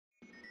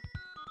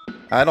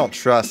I don't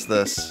trust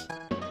this.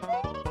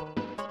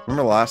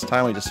 Remember the last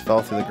time we just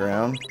fell through the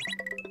ground?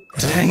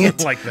 Dang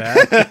it. Like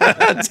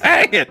that?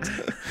 Dang it.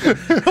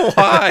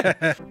 Why?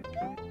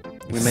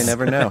 We may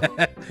never know.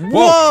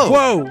 Whoa!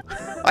 Whoa!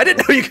 I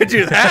didn't know you could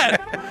do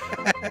that.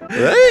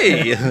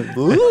 Hey!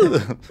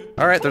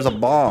 All right, there's a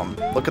bomb.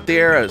 Look at the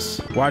arrows.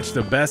 Watch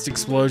the best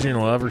explosion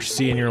you'll ever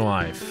see in your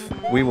life.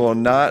 We will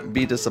not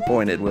be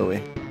disappointed, will we?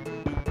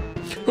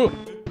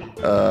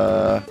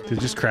 Did it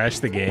just crash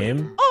the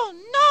game?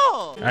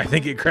 Oh no! I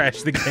think it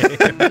crashed the game.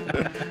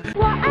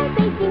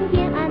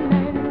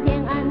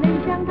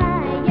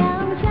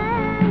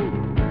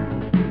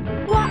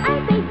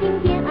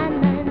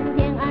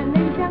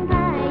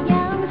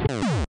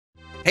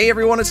 Hey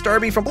everyone, it's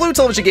Darby from Blue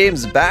Television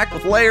Games, back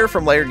with Lair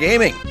from Lair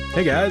Gaming.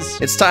 Hey guys.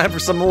 It's time for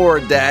some more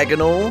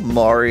Diagonal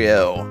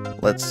Mario.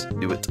 Let's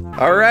do it.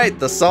 All right,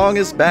 the song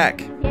is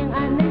back.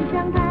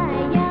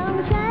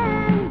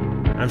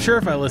 I'm sure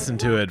if I listened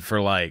to it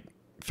for like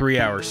 3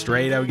 hours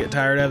straight, I would get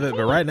tired of it,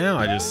 but right now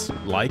I just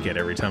like it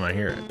every time I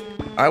hear it.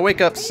 I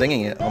wake up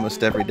singing it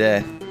almost every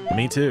day.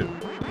 Me too.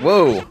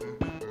 Whoa.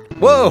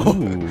 Whoa.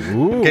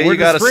 Ooh, okay, where you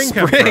got does a spring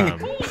come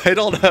from? I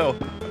don't know.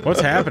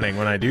 What's happening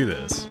when I do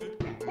this?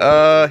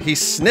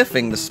 He's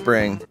sniffing the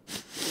spring.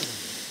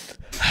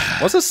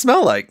 What's it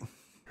smell like?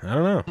 I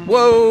don't know.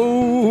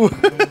 Whoa!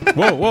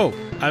 Whoa, whoa.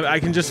 I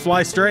can just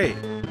fly straight.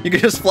 You can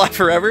just fly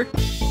forever?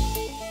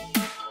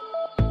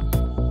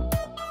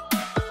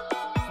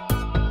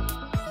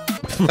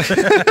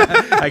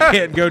 I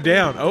can't go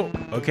down. Oh,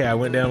 okay, I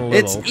went down a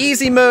little. It's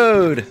easy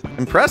mode.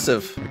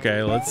 Impressive.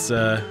 Okay, let's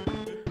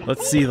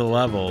see the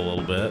level a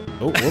little bit.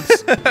 Oh,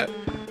 whoops.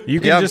 You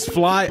can just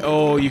fly.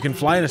 Oh, you can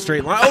fly in a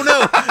straight line. Oh,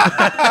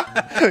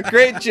 no!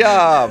 Great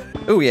job.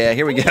 Oh, yeah,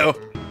 here we go.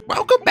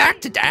 Welcome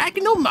back to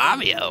Diagonal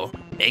Mario.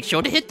 Make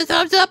sure to hit the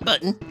thumbs up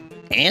button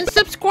and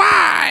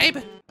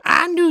subscribe.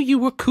 I knew you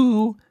were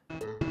cool.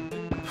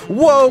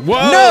 Whoa!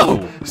 Whoa!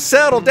 No!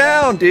 Settle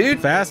down, dude.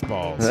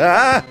 Fastballs.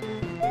 Ah!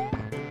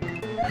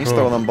 He's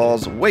throwing them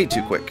balls way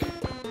too quick.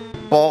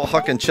 Ball,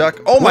 huck, and chuck.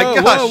 Oh my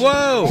gosh!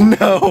 Whoa, whoa!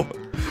 No!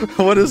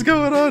 What is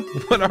going on?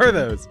 What are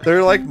those?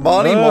 They're like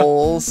Monty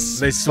Moles.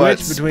 They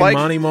switch between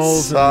Monty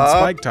Moles and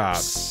Spike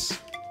Tops.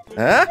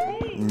 Huh?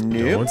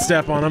 Nope. Don't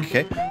step on them.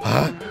 Okay.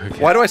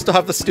 Why do I still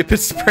have the stupid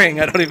spring?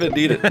 I don't even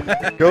need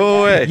it.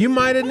 Go away. You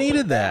might have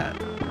needed that.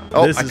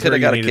 Oh, this I is could where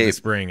have got you a needed cape. the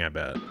spring, I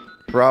bet.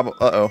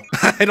 Uh-oh.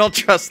 I don't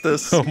trust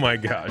this. Oh my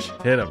gosh.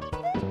 Hit him.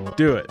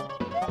 Do it.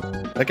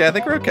 Okay, I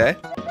think we're okay.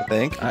 I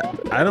think.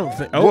 I don't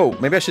think. Oh. Whoa,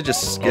 maybe I should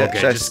just skip. Okay,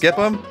 should I skip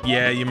them?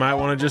 Yeah, you might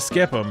want to just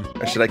skip them.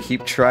 Or should I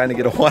keep trying to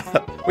get a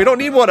one-up? We don't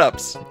need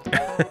one-ups.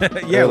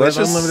 Yeah, let's let's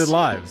just unlimited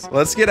lives.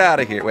 Let's get out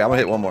of here. Wait, I'm gonna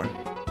hit one more.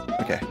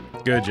 Okay.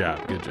 Good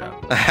job. Good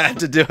job. I had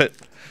to do it.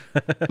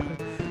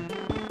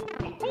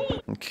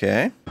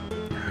 Okay.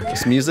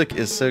 This music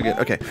is so good.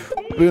 Okay.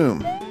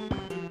 Boom.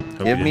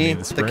 Hope Give you me need the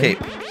the spring.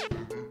 cape.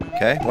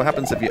 Okay. What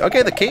happens if you...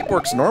 Okay, the cape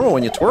works normal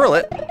when you twirl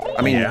it.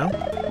 I mean,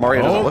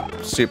 Mario doesn't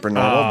look super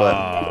normal,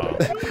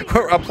 but...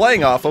 We're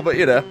playing awful, but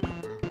you know.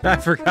 I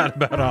forgot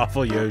about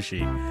Awful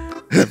Yoshi.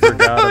 I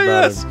forgot about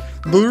Yes. him.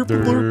 Blurp,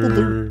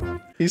 blurp,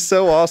 blurp. He's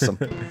so awesome.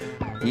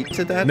 Eat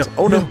to that. No,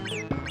 Oh, no.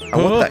 I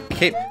want that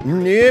cape.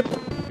 Nope.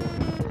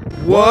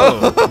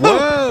 Whoa.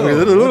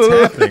 Whoa.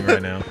 What's happening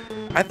right now?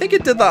 I think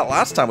it did that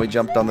last time we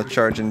jumped on the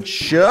charge and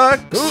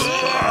chucks. Whoa,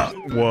 I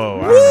don't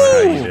know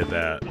how you did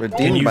that. Redeemed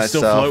Can you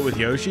still myself. float with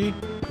Yoshi?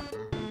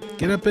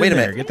 Get up in Wait a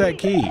there. minute. Get that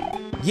key.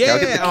 Yeah, I'll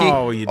get the key.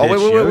 Oh, you Oh,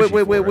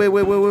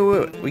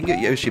 did. wait. We can get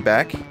Yoshi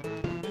back. Get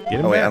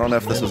him Oh, wait, back. I don't know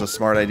if this was a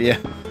smart idea.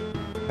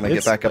 Can I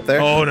get back up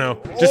there? Oh,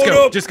 no. Just go.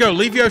 no. Just go.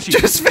 Leave Yoshi.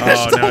 Just finish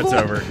Oh, the now it's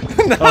level.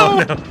 over. No.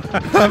 Oh, no.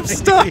 I'm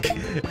stuck.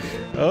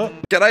 Oh.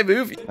 Can I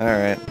move? All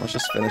right, let's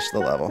just finish the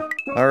level.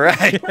 All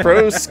right,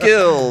 pro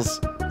skills.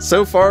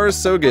 So far,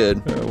 so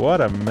good. What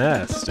a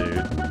mess,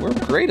 dude. We're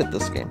great at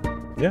this game.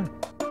 Yeah.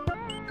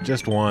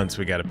 Just once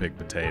we got to pick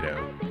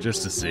potato.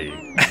 Just to see.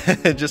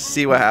 Just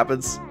see what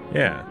happens.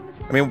 Yeah.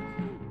 I mean,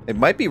 it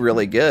might be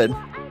really good.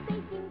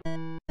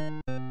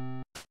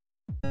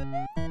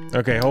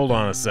 Okay, hold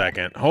on a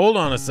second. Hold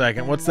on a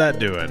second. What's that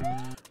doing?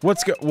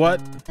 What? Wait,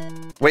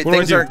 What do I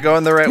things do? aren't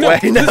going the right No, way.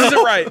 this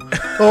isn't right.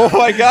 Oh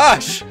my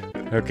gosh.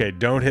 Okay,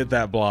 don't hit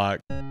that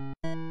block.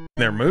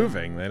 They're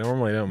moving. They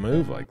normally don't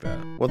move like that.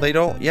 Well, they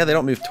don't. Yeah, they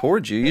don't move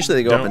towards you.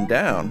 Usually they go up and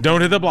down.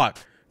 Don't hit the block.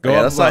 Go Yeah,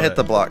 up let's not above hit it.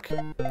 the block.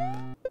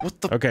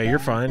 What the? Okay, you're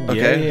fine.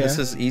 Okay, yeah. this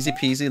is easy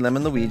peasy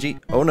lemon Luigi.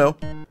 Oh no.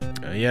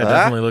 Yeah,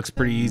 definitely looks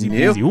pretty easy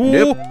Nope. peasy. Ooh.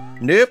 Nope.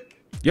 Nope.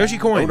 Yoshi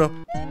coin. Oh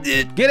no.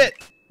 Get it.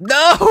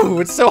 No,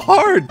 it's so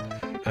hard.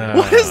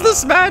 What is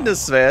this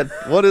madness, man?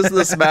 What is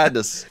this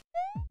madness?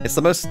 It's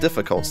the most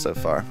difficult so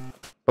far.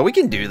 But we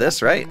can do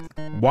this, right?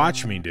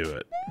 Watch me do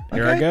it.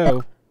 Here Okay. I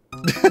go.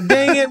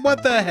 Dang it,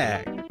 what the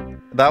heck?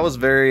 That was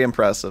very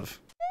impressive.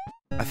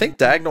 I think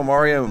Diagonal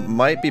Mario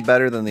might be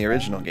better than the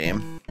original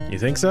game. You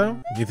think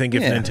so? You think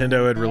if Yeah.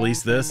 Nintendo had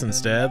released this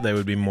instead, they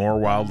would be more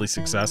wildly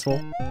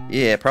successful?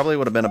 Yeah, it probably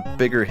would have been a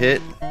bigger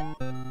hit.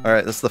 All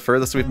right, this is the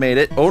furthest we've made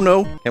it. Oh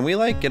no, can we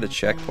like get a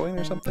checkpoint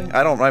or something?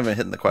 I'm not even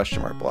hitting the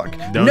question mark block.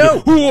 No!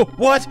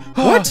 What?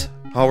 What?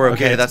 Oh, we're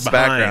okay. That's the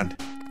background.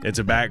 It's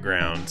a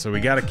background, so we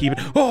gotta keep it.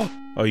 Oh,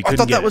 you couldn't I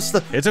thought get that was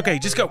the. It's okay.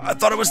 Just go. I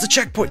thought it was the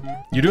checkpoint.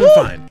 You're doing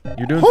fine.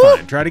 You're doing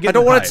fine. Try to get. I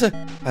don't want it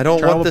to. I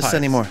don't want this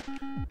anymore.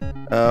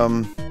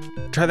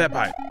 Try that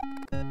pipe.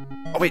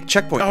 Oh wait,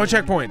 checkpoint. Oh, a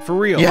checkpoint for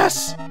real.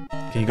 Yes.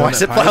 Can you go Why in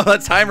is it? that pipe?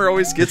 That timer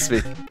always gets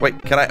me.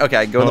 Wait, can I? Okay,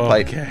 I go in the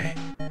pipe. Okay.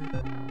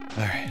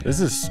 All right. This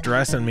is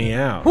stressing me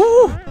out.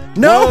 Woo!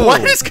 No, Whoa.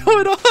 what is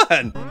going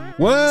on?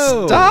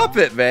 Whoa! Stop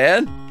it,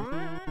 man.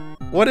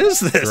 What is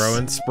this?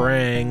 Throwing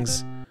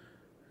springs.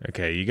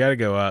 Okay, you gotta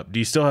go up. Do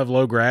you still have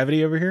low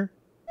gravity over here?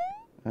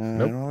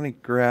 Nope. I don't have any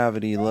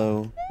gravity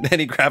low.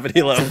 Any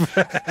gravity low.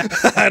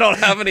 I don't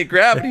have any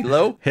gravity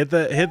low. You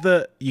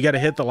gotta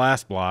hit the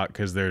last block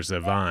because there's a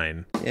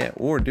vine. Yeah,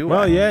 or do I?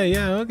 Well,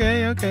 yeah,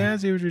 okay, I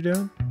see what you're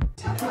doing.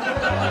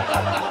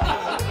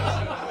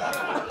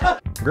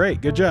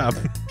 Great, good job.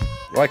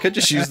 Well, I could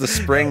just use the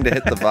spring to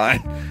hit the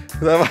vine.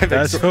 That might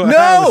That's make what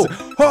no!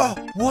 Oh,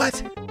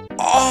 what?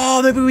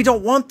 Oh, maybe we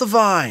don't want the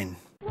vine.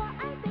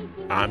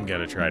 I'm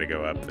gonna try to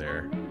go up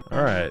there.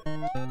 All right,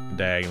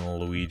 diagonal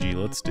Luigi,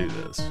 let's do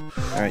this.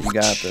 All right, you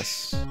got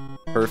this.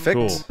 Perfect.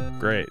 Cool,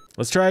 great.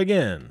 Let's try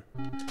again.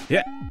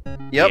 Yeah.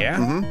 Yep. Yeah.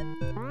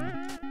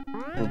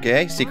 Mm-hmm.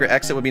 Okay, secret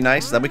exit would be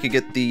nice. Then we could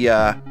get the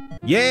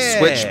yeah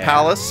Switch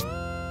Palace.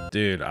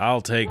 Dude,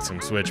 I'll take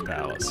some Switch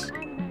Palace.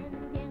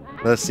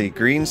 Let's see,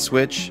 Green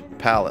Switch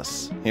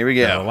Palace. Here we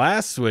go. Yeah, the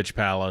last Switch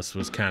Palace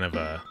was kind of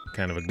a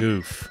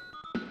goof.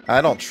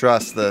 I don't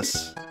trust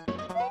this.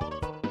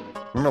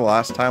 Remember the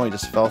last time we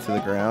just fell through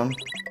the ground?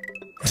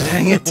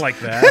 Dang it. Like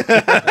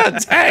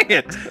that. Dang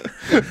it.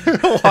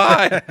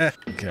 Why?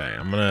 Okay,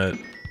 I'm gonna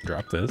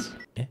drop this.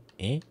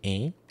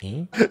 I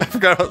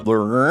forgot about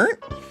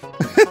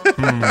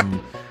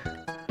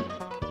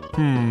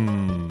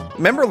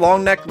Remember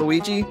Long Neck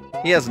Luigi?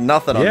 He has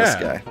nothing on this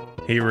guy.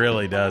 He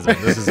really doesn't.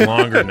 This is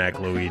Longer Neck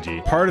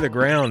Luigi. Part of the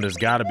ground has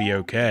got to be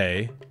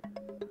okay.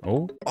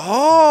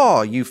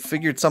 Oh, you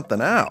figured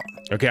something out.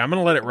 Okay, I'm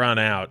gonna let it run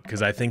out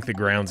because I think the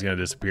ground's gonna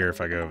disappear if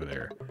I go over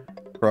there.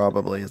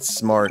 Probably. It's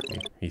smart.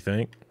 You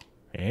think?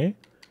 Eh?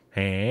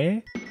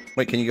 Eh?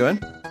 Wait, can you go in?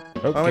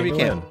 Oh, maybe you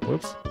can.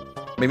 Whoops.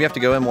 Maybe you have to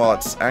go in while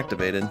it's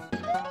activated.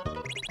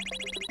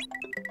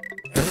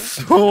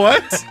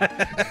 What?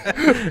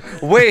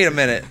 Wait a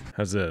minute.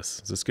 How's this?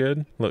 Is this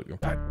good? Look.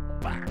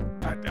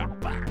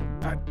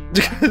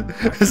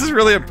 This is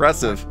really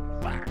impressive.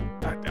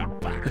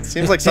 It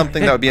seems like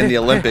something that would be in the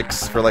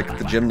Olympics for like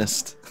the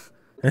gymnast.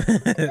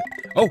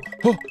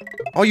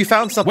 Oh, you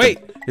found something. Wait,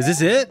 is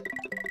this it?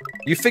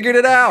 You figured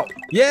it out.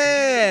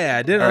 Yeah,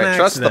 I did it on accident.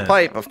 Trust the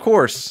pipe, of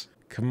course.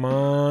 Come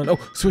on. Oh,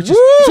 switches.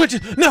 Woo!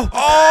 Switches. No.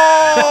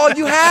 Oh,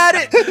 you had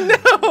it.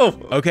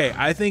 No. Okay,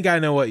 I think I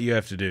know what you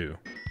have to do.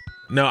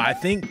 No, I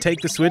think take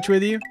the Switch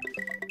with you.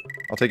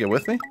 I'll take it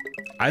with me?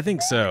 I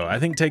think so. I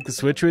think take the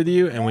Switch with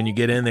you, and when you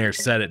get in there,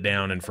 set it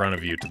down in front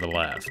of you to the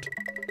left.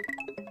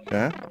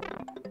 Okay.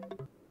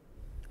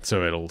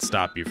 So it'll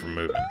stop you from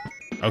moving.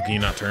 Oh, can you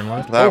not turn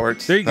left? That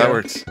works. There you go. That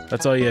works.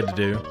 That's all you had to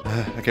do.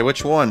 Okay,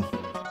 which one?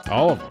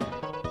 All of them.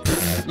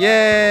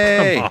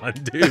 Yay! Come on,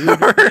 dude.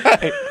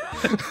 Right.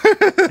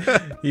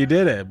 You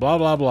did it. Blah,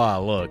 blah, blah.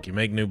 Look, you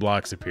make new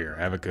blocks appear.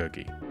 Have a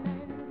cookie.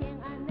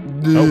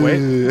 Oh, wait.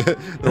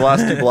 The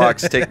last two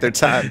blocks take their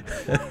time.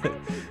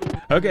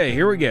 Okay,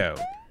 here we go.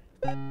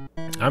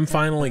 I'm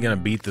finally going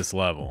to beat this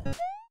level.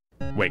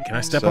 Wait, can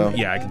I step on?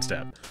 Yeah, I can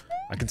step.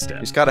 I can step.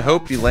 You just gotta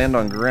hope you land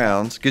on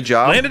ground. Good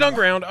job. Landed on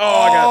ground. Oh,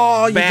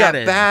 I got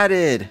batted. You got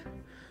batted.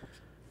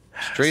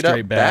 Straight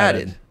up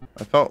batted.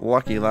 I felt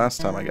lucky last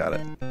time I got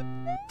it.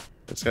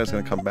 This guy's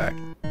gonna come back.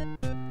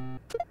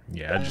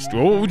 Yeah,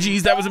 oh,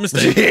 geez, that was a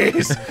mistake.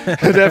 Jeez.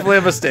 Definitely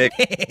a mistake.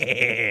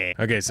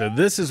 Okay, so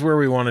this is where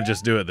we want to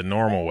just do it the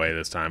normal way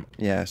this time.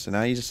 Yeah, so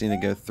now you just need to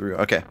go through.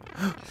 Okay.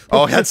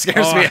 Oh, that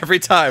scares me every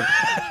time.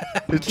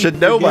 It should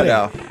know by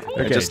now.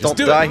 Okay, just don't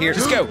die here.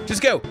 Just go.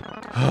 Just go.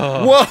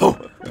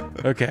 Whoa.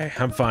 Okay,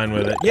 I'm fine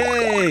with it.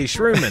 Yay,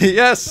 Shroomin'.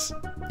 Yes.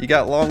 You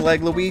got long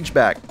leg Luigi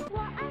back.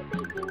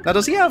 Now,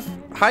 does he have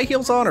high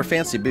heels on or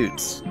fancy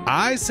boots?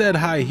 I said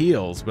high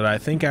heels, but I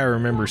think I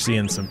remember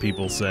seeing some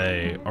people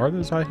say, are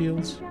those high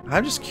heels?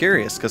 I'm just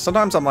curious, because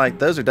sometimes I'm like,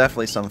 those are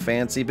definitely some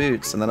fancy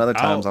boots, and then other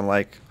times I'm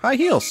like, high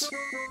heels.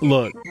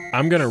 Look,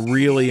 I'm going to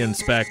really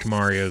inspect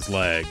Mario's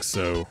legs,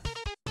 so...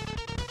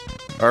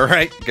 All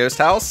right, Ghost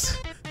House.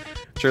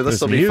 Sure, this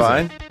will be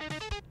fine.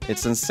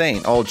 It's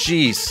insane. Oh,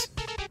 jeez.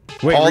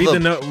 Wait,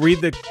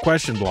 read the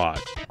question block.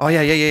 Oh,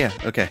 yeah.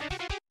 Okay.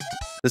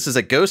 This is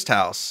a ghost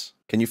house.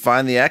 Can you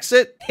find the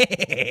exit?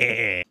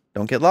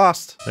 Don't get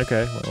lost.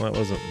 Okay, well, that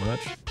wasn't much.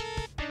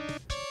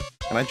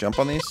 Can I jump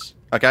on these?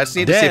 Okay, I just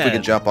need to see if we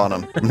can jump on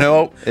them.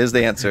 No, is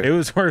the answer. It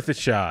was worth a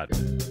shot.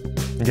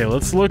 Okay,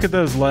 let's look at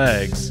those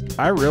legs.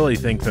 I really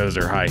think those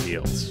are high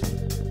heels.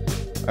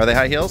 Are they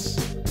high heels?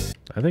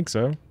 I think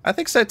so. I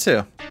think so,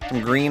 too.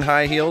 Some green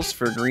high heels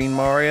for green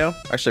Mario.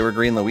 Actually, we're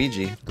green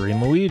Luigi. Green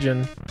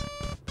Luigian.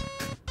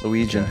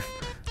 Luigian.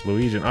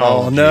 Luigian.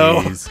 Oh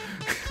no.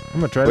 I'm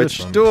gonna try Which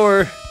this one.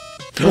 door?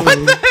 What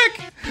the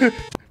heck?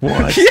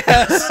 What?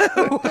 Yes!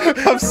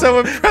 I'm so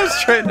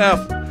impressed right now.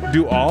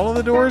 Do all of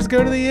the doors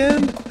go to the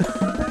end?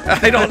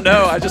 I don't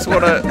know. I just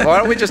want to. Why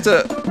don't we just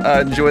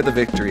enjoy the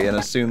victory and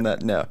assume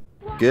that no?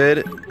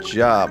 Good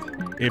job.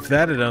 If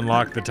that had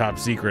unlocked the top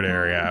secret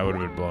area, I would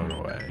have been blown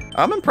away.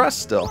 I'm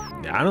impressed still.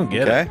 Yeah, I don't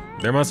get it.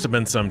 There must have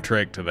been some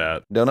trick to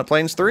that. Donut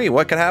Plains 3.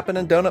 What could happen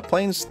in Donut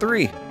Plains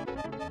 3?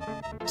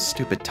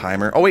 Stupid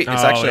timer. Oh wait,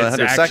 it's actually 100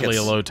 seconds. It's actually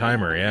a low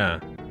timer, yeah.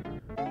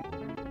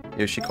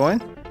 Yoshi coin?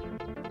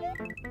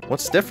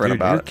 What's different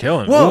Dude, about you're it?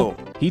 killing. Whoa!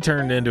 He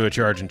turned into a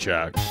charging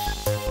chuck.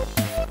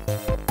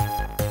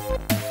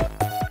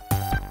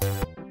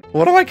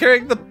 What am I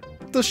carrying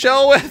the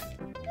shell with?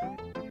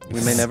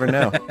 We may never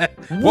know.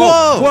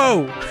 Whoa!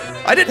 Whoa!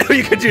 I didn't know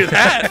you could do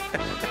that.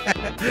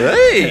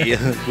 Hey!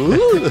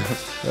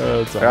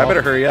 Oh, it's I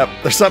better hurry up.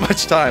 There's not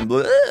much time.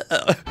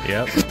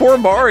 Yep. Poor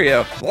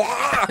Mario.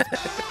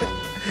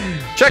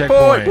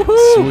 Checkpoint!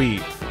 Woohoo!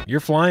 Sweet. You're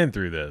flying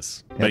through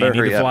this, but you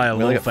need to fly a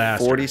little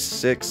faster.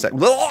 46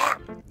 seconds.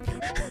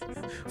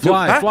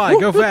 Fly,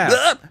 go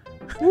fast.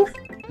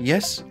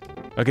 Yes.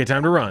 Okay,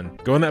 time to run.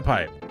 Go in that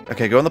pipe.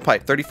 Okay, go in the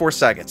pipe. 34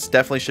 seconds.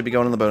 Definitely should be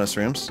going in the bonus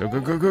rooms. Go, go,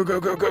 go, go, go,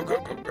 go, go, go,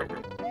 go, go,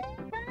 go.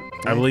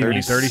 I believe in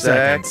you. 30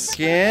 seconds.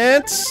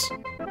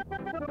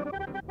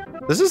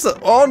 This is the.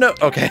 Oh no.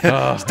 Okay.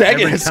 Dang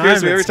it! It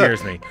scares me every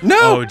time.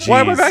 No. Oh, why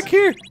am I back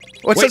here?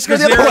 What's this? Go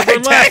the other way.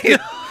 Dang it!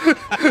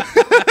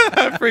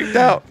 I freaked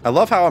out. I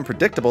love how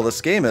unpredictable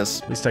this game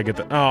is. At least I get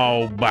the.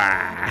 Oh,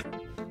 bah.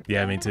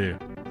 Yeah, me too.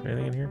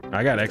 Anything in here?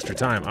 I got extra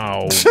time.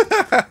 Oh.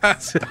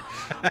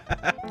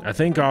 I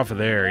think off of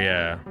there,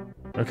 yeah.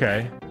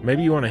 Okay.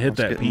 Maybe you want to hit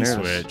that P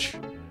switch.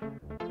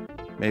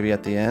 Maybe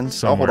at the end.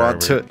 Somewhere I'll hold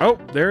on to it. Oh,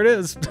 there it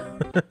is.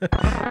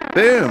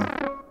 Boom.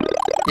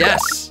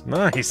 Yes.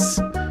 Nice.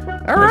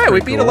 All right, we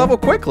beat a level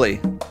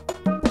quickly.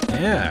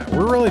 Yeah,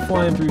 we're really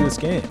flying through this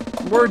game.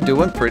 We're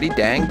doing pretty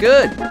dang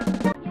good.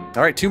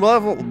 All right, 2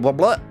 level blah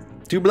blah.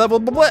 2 level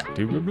blah blah.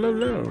 2 blah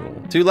blah.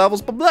 2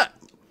 levels blah blah.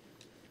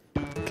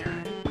 Okay.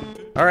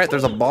 All right,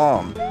 there's a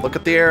bomb. Look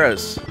at the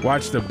arrows.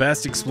 Watch the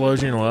best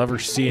explosion you'll ever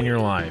see in your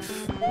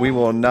life. We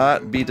will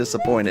not be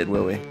disappointed,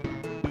 will we?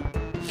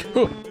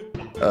 Did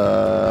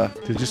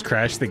it just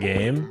crash the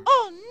game?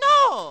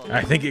 Oh no!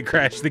 I think it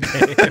crashed the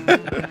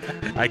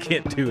game. I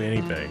can't do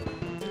anything.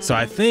 So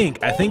I think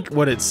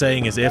what it's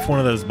saying is if one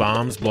of those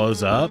bombs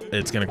blows up,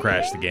 it's gonna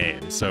crash the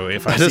game. So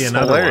if I see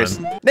another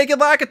one, Naked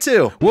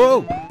Lakitu.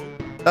 Whoa!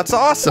 That's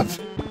awesome.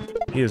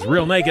 He is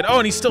real naked. Oh,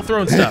 and he's still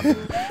throwing stuff.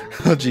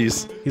 Oh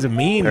jeez. He's a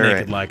mean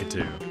naked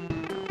Lakitu.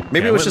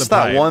 Maybe it was just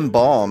that one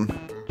bomb.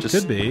 Just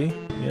could be.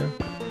 Yeah.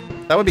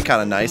 That would be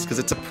kind of nice because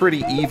it's a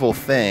pretty evil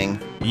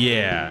thing.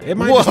 Yeah. It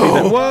might just be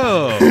that.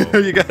 Whoa!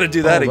 You got to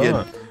do that again.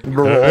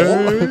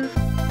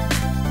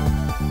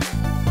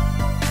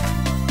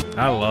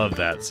 I love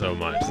that so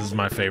much. This is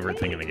my favorite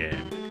thing in the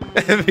game.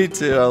 Me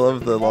too. I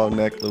love the long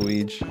neck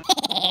Luigi.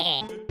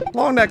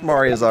 Long neck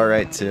Mario's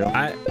alright too.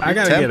 I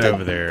gotta get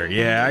over there.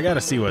 Yeah, I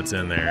gotta see what's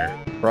in there.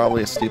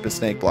 Probably a stupid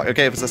snake block.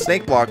 Okay, if it's a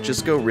snake block,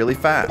 just go really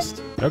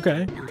fast.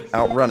 Okay.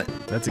 Outrun it.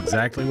 That's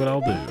exactly what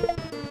I'll do.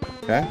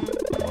 Okay.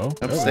 Whoa.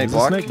 That's a snake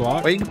block.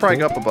 Well, you can probably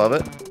go up above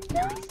it.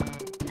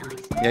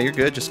 Yeah, you're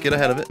good. Just get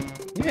ahead of it.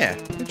 Yeah,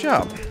 good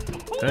job.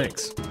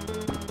 Thanks.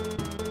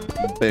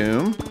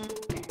 Boom.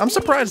 I'm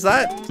surprised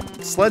that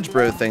Sledge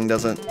Bro thing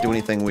doesn't do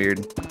anything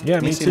weird. Yeah,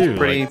 me too.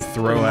 Pretty, like,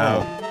 throw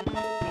out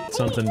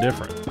something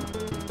different.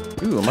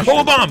 Ooh, a mushroom.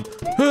 Oh, a bomb!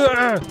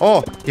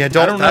 Oh, yeah,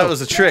 don't. That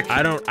was a trick.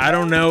 I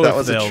don't know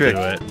if they'll do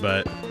it,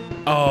 but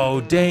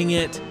oh, dang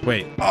it!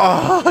 Wait.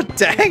 Oh,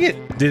 dang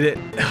it! Did it?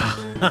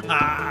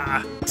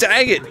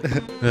 Dang it!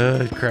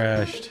 It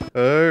crashed.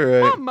 All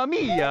right. Mamma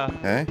mia!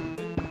 Okay.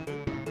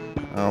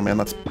 Oh man,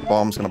 that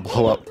bomb's gonna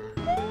blow up.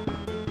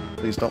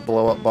 Please don't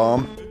blow up,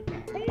 bomb.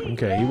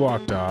 Okay, he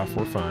walked off.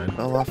 We're fine.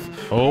 Fell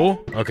off.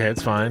 Oh, okay,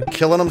 it's fine.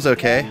 Killing him's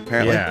okay,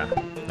 apparently. Yeah.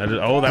 That one's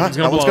gonna blow. That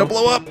one's gonna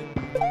blow up.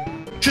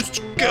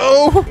 Just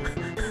go!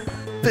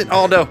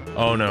 Oh no.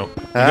 Oh no.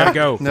 You gotta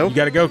go. Nope. You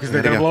gotta go because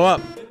they're gonna blow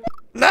up.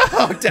 No,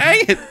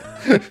 dang it!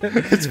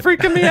 It's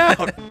freaking me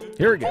out.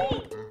 Here we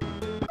go.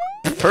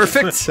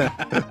 Perfect.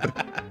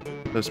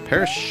 Those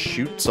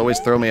parachutes always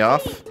throw me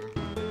off.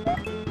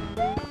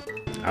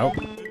 I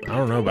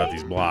don't know about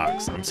these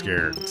blocks. I'm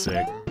scared.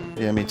 Sick.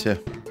 Yeah, me too.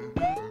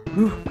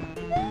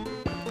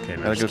 Okay,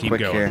 now just keep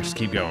going. Here. Just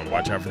keep going.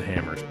 Watch out for the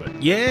hammers.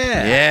 But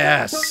yeah.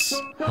 Yes.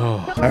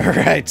 All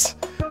right.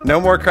 No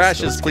more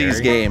crashes, please,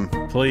 game.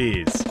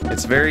 Please.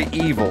 It's very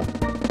evil.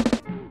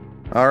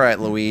 All right,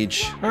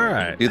 Luigi. All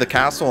right. Do the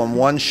castle in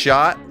one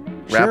shot.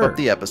 Wrap up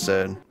the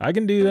episode. I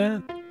can do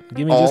that.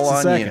 Give me just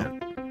a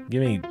second.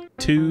 Give me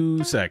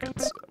 2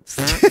 seconds.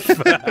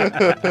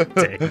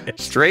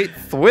 Straight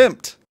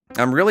thwimped.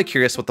 I'm really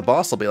curious what the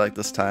boss will be like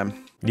this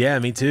time. Yeah,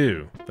 me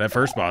too. That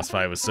first boss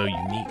fight was so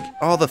unique.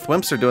 Oh, the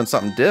thwimps are doing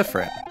something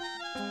different.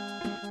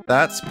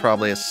 That's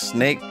probably a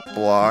snake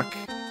block.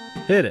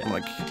 Hit it. I'm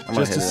gonna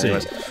hit it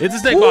anyways. It's a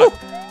snake block.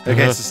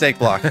 Okay, it's a snake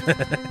block.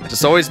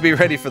 Just always be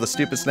ready for the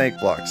stupid snake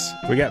blocks.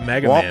 We got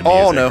Mega Man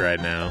music right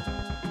now.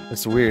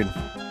 It's weird.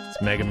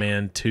 It's Mega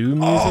Man 2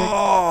 music.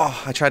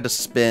 Oh, I tried to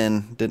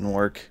spin. Didn't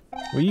work.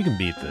 Well, you can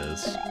beat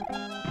this.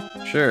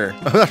 Sure.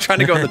 I'm trying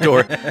to go in the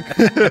door.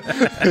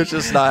 It's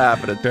just not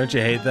happening. Don't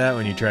you hate that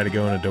when you try to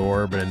go in a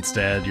door, but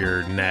instead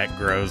your neck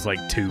grows like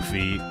 2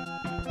 feet?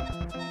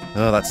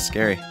 Oh, that's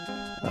scary.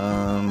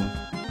 Go!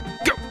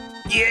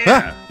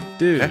 Yeah!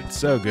 Dude, Okay.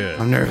 so good.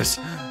 I'm nervous.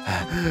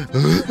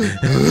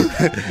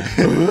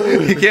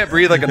 You can't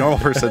breathe like a normal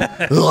person.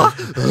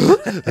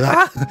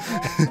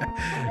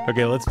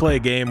 Okay, let's play a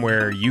game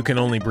where you can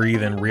only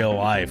breathe in real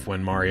life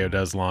when Mario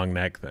does long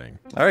neck thing.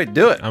 All right,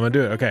 do it. I'm gonna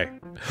do it. Okay.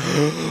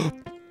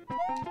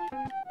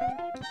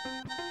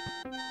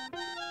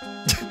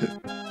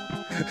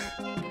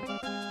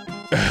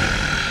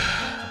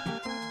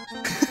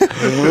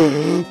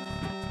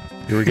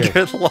 Here we go.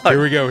 Good luck.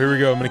 Here we go. Here we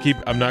go.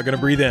 I'm not gonna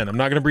breathe in. I'm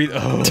not gonna breathe.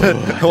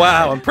 Oh.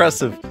 Wow,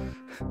 impressive.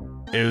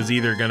 It was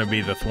either gonna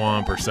be the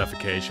thwomp or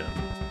suffocation.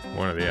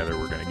 One or the other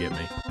were gonna get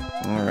me.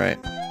 All right.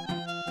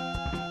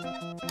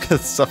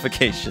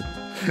 Suffocation.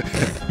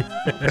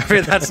 I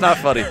mean, that's not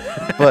funny,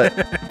 but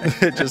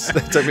it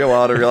took me a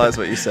while to realize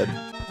what you said.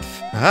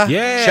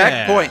 Yeah.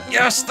 Checkpoint.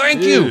 Yes,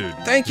 thank you. Dude.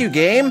 Thank you,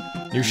 game.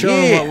 You're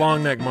showing what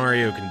long neck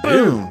Mario can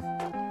do.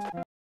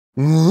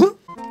 Boom.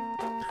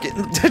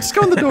 Just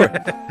go in the door.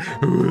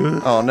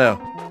 Oh no.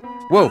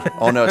 Whoa.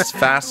 Oh no, it's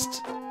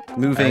fast I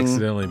moving.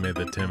 accidentally made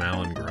the Tim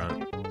Allen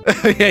grunt.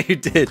 Yeah, you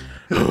did.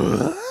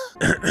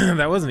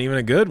 That wasn't even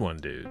a good one,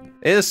 dude.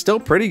 It is still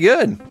pretty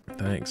good.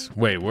 Thanks.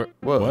 Wait, Whoa.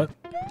 what?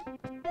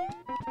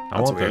 I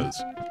That's want weird.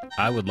 those.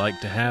 I would like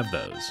to have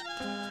those.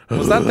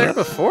 Was that there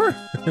before?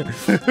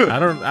 I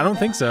don't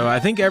think so. I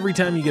think every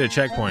time you get a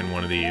checkpoint in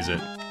one of these, it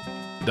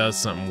does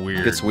something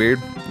weird. It's weird.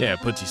 Yeah,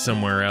 it puts you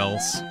somewhere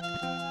else.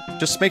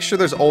 Just make sure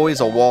there's always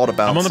a wall to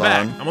bounce I'm on the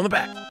back. on. I'm on the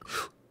back.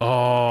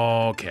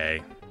 Oh,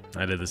 okay.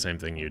 I did the same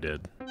thing you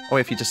did. Oh,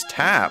 if you just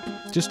tap.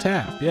 Just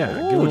tap. Yeah. Ooh, give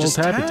it a little just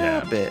tappy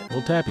tap tap. it.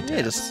 Little tappy tap.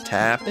 Yeah, just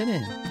tap it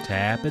in.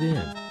 tap it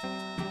in.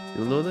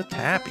 Do a little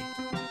tappy.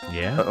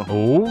 Yeah.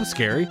 Uh-oh. Oh,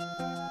 scary.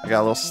 I got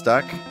a little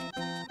stuck.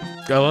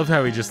 I love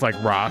how he just like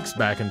rocks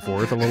back and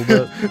forth a little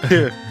bit.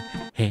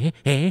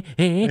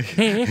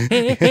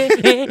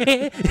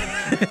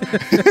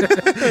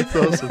 That's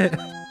awesome.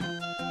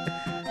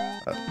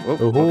 Oh,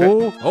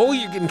 Okay. oh,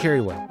 you're getting carried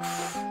away.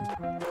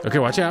 Okay,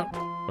 watch out.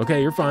 Okay,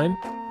 you're fine.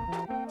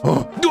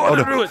 Oh, Oh,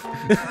 no. do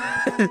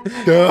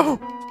it. Go.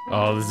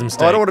 Oh, this is a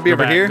mistake. Oh, I don't want to be Go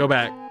over back, here. Go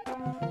back.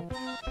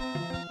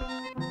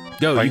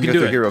 Go, I you can can go do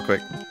through it. here real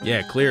quick.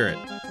 Yeah, clear it.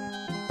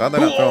 Oh, they're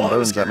not Ooh, throwing oh,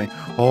 bones at me.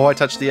 Oh, I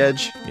touched the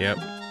edge. Yep.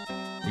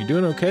 You're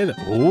doing okay though.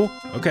 Oh,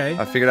 okay.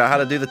 I figured out how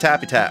to do the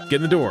tappy tap. Get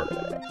in the door.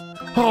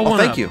 Oh, one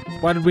thank up. you.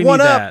 Why did we One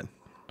need up. that?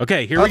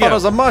 Okay, here I we thought go. it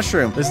was a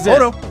mushroom. This is oh, it.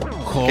 no.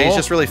 Okay, he's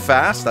just really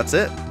fast. That's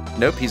it.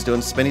 Nope, he's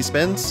doing spinny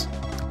spins.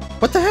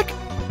 What the heck?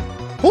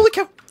 Holy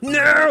cow.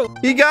 No!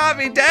 He got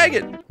me. Dang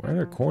it. Why are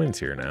there coins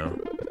here now?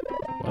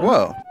 What?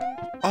 Whoa.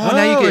 Oh,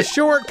 now you a get...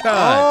 shortcut.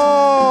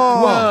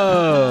 Oh.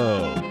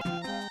 Whoa.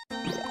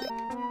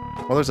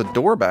 Well, there's a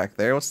door back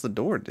there. What's the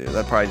door do?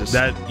 That probably just...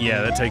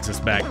 That takes us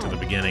back to the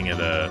beginning of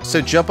the...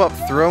 So jump up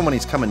through him when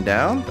he's coming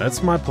down?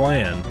 That's my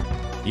plan.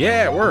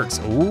 Yeah, it works.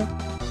 Ooh.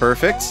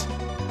 Perfect.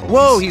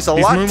 Whoa, he's a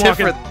lot moonwalking.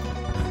 different.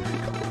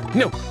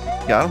 No.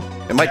 Got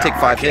him. It might take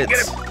 5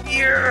 hits.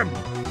 Yeah.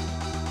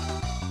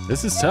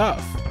 This is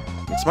tough.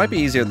 This might be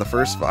easier than the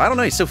first. I don't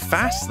know. He's so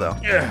fast, though.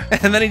 Yeah.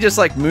 And then he just,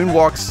 like,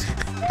 moonwalks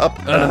up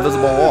an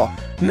invisible wall.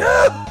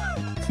 No.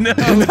 No.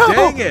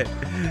 Dang it.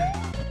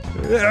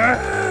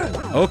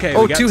 Okay.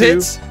 Oh, we got 2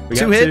 hits. We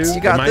 2 got hits. 2.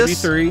 You got it might this.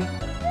 be 3.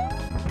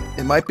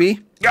 It might be.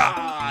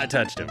 Ah, I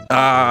touched him.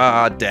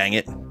 Ah, dang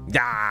it.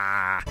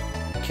 Ah.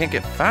 Can't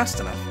get fast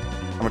enough.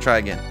 I'm gonna try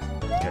again.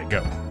 Okay,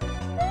 go.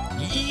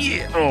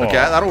 Yeah. Oh. Okay,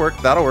 that'll work.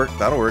 That'll work.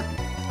 That'll work.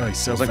 Oh, he's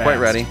so Wasn't fast. quite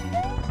ready.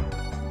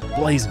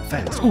 Blazing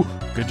fast. Ooh,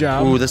 good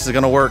job. Ooh, this is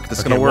gonna work. This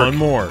is Okay, gonna work. one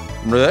more.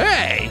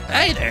 Hey,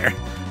 hey there.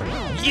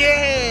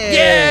 Yeah.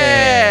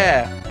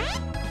 Yeah.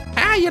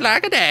 How you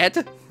like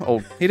that? Oh,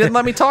 he didn't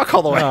let me talk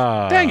all the way.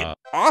 Dang it.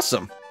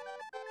 Awesome.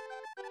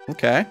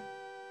 Okay.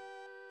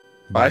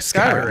 By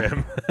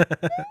Skyrim.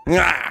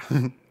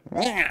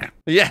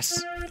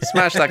 Yes.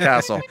 Smash that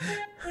castle.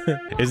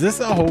 Is this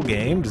the whole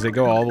game? Does it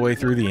go all the way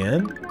through the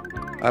end?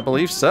 I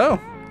believe so.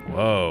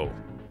 Whoa.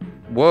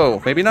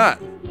 Whoa, maybe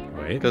not.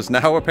 Wait. Because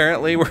now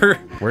apparently we're...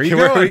 Where are you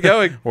Where going? are we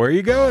going? Where are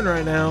you going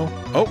right now?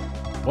 Oh,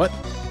 what?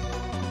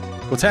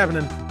 What's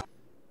happening?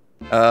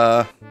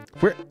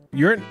 Where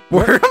you're in?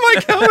 Where am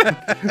I going?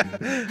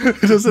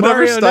 Does it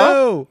Mario, ever stop?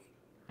 no.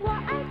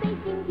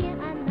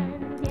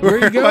 Where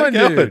are you am I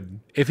going, dude?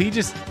 If he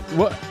just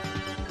what?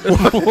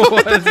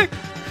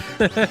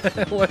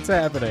 What's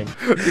happening?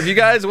 If you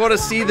guys want to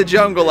see the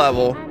jungle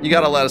level, you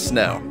gotta let us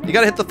know. You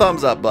gotta hit the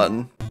thumbs up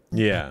button.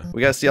 Yeah.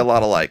 We gotta see a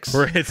lot of likes.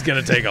 It's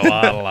gonna take a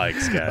lot of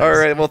likes, guys. All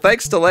right, well,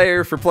 thanks to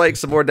Layer for playing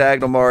some more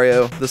Diagonal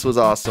Mario. This was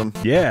awesome.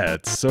 Yeah,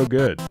 it's so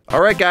good.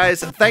 All right,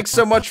 guys, thanks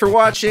so much for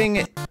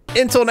watching.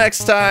 Until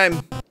next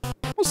time,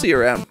 we'll see you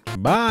around.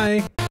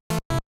 Bye.